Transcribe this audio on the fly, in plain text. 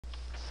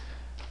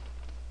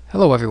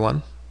Hello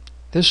everyone.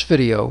 This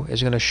video is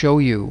going to show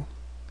you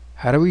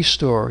how to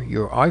restore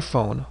your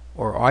iPhone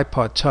or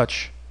iPod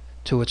Touch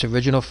to its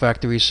original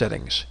factory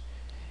settings.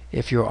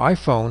 If your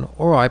iPhone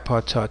or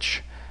iPod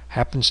Touch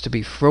happens to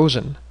be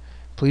frozen,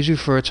 please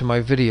refer to my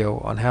video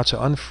on how to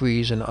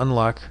unfreeze and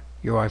unlock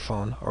your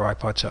iPhone or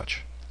iPod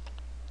Touch.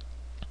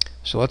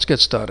 So let's get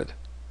started.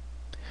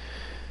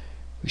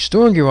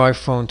 Restoring your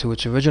iPhone to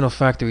its original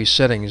factory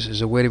settings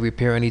is a way to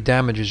repair any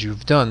damages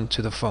you've done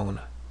to the phone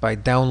by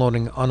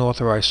downloading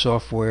unauthorized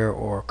software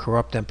or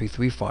corrupt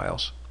MP3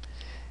 files.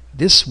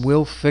 This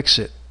will fix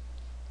it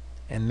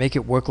and make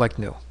it work like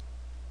new.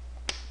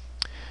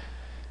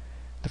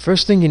 The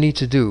first thing you need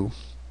to do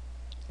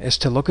is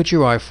to look at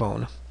your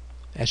iPhone.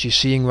 As you're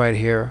seeing right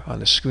here on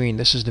the screen,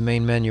 this is the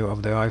main menu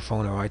of the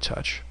iPhone or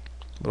iTouch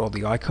with all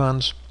the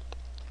icons.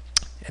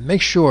 And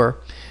make sure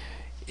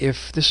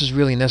if this is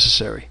really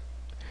necessary,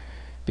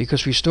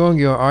 because restoring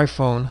your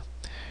iPhone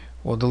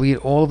will delete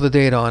all of the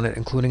data on it,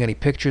 including any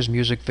pictures,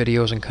 music,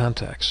 videos, and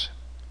contacts.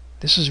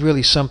 This is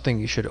really something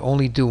you should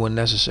only do when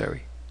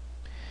necessary.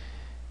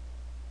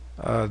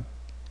 The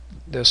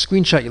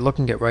screenshot you're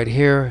looking at right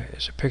here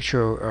is a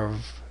picture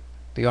of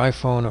the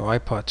iPhone or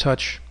iPod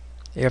Touch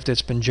after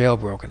it's been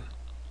jailbroken.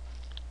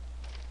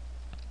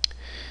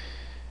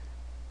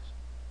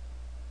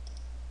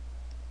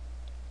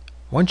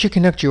 Once you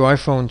connect your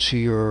iPhone to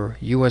your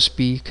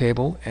USB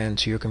cable and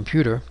to your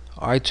computer,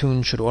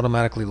 iTunes should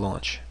automatically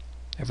launch.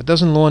 If it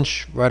doesn't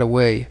launch right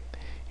away,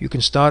 you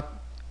can start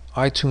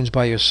iTunes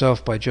by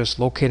yourself by just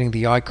locating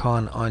the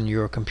icon on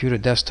your computer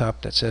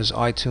desktop that says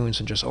iTunes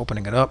and just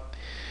opening it up.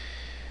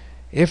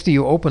 After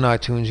you open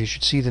iTunes, you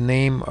should see the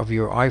name of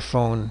your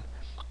iPhone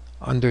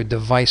under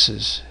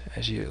Devices.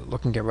 As you're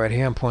looking at right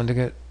here, I'm pointing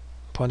to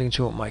it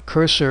with my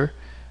cursor.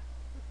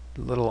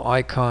 The little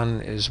icon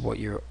is what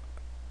your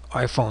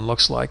iPhone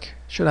looks like.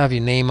 It should have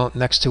your name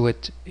next to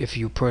it if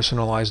you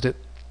personalized it.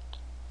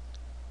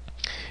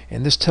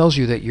 And this tells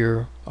you that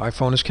your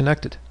iPhone is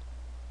connected.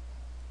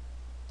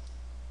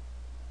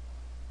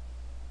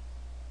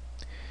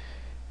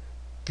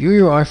 View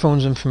your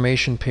iPhone's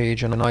information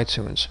page on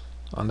iTunes.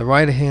 On the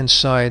right hand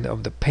side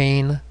of the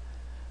pane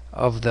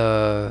of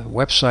the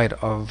website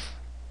of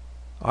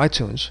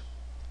iTunes,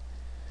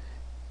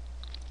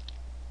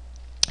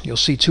 you'll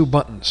see two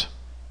buttons.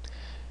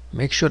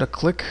 Make sure to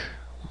click,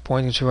 I'm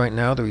pointing to right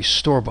now, the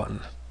Restore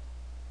button.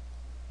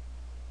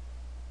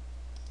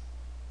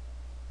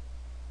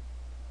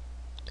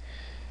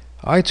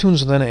 iTunes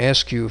will then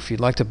ask you if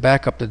you'd like to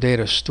back up the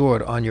data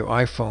stored on your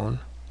iPhone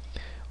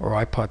or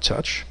iPod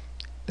Touch.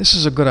 This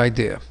is a good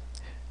idea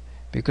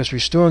because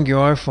restoring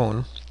your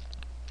iPhone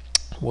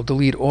will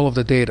delete all of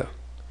the data.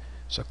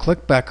 So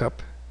click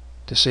Backup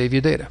to save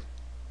your data.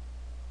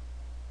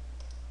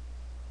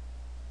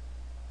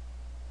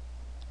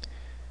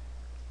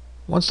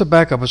 Once the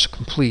backup is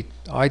complete,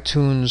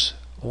 iTunes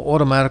will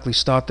automatically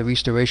start the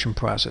restoration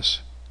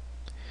process.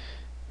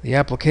 The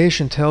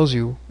application tells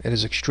you it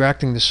is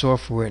extracting the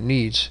software it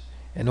needs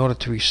in order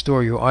to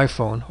restore your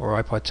iPhone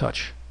or iPod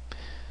Touch.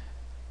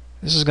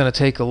 This is going to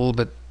take a little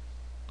bit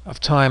of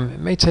time. It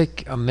may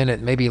take a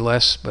minute, maybe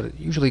less, but it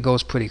usually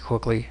goes pretty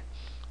quickly.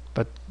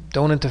 But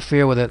don't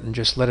interfere with it and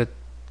just let it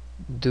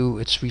do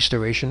its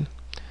restoration.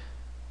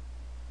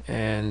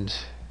 And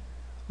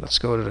let's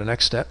go to the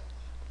next step.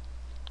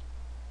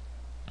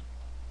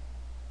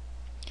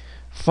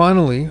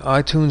 Finally,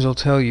 iTunes will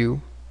tell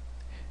you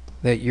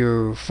that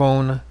your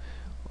phone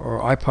or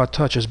iPod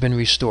Touch has been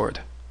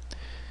restored.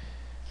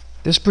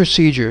 This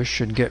procedure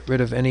should get rid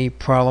of any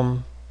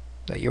problem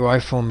that your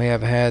iPhone may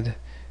have had,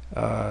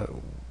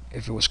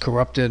 if it was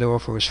corrupted or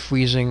if it was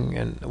freezing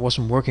and it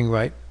wasn't working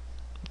right.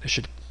 It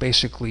should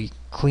basically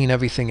clean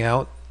everything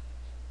out,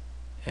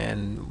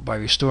 and by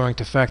restoring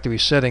to factory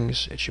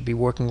settings, it should be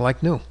working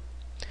like new.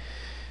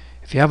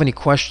 If you have any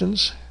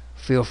questions,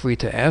 feel free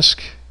to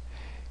ask.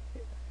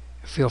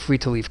 Feel free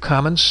to leave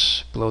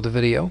comments below the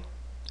video.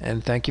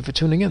 And thank you for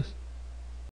tuning in.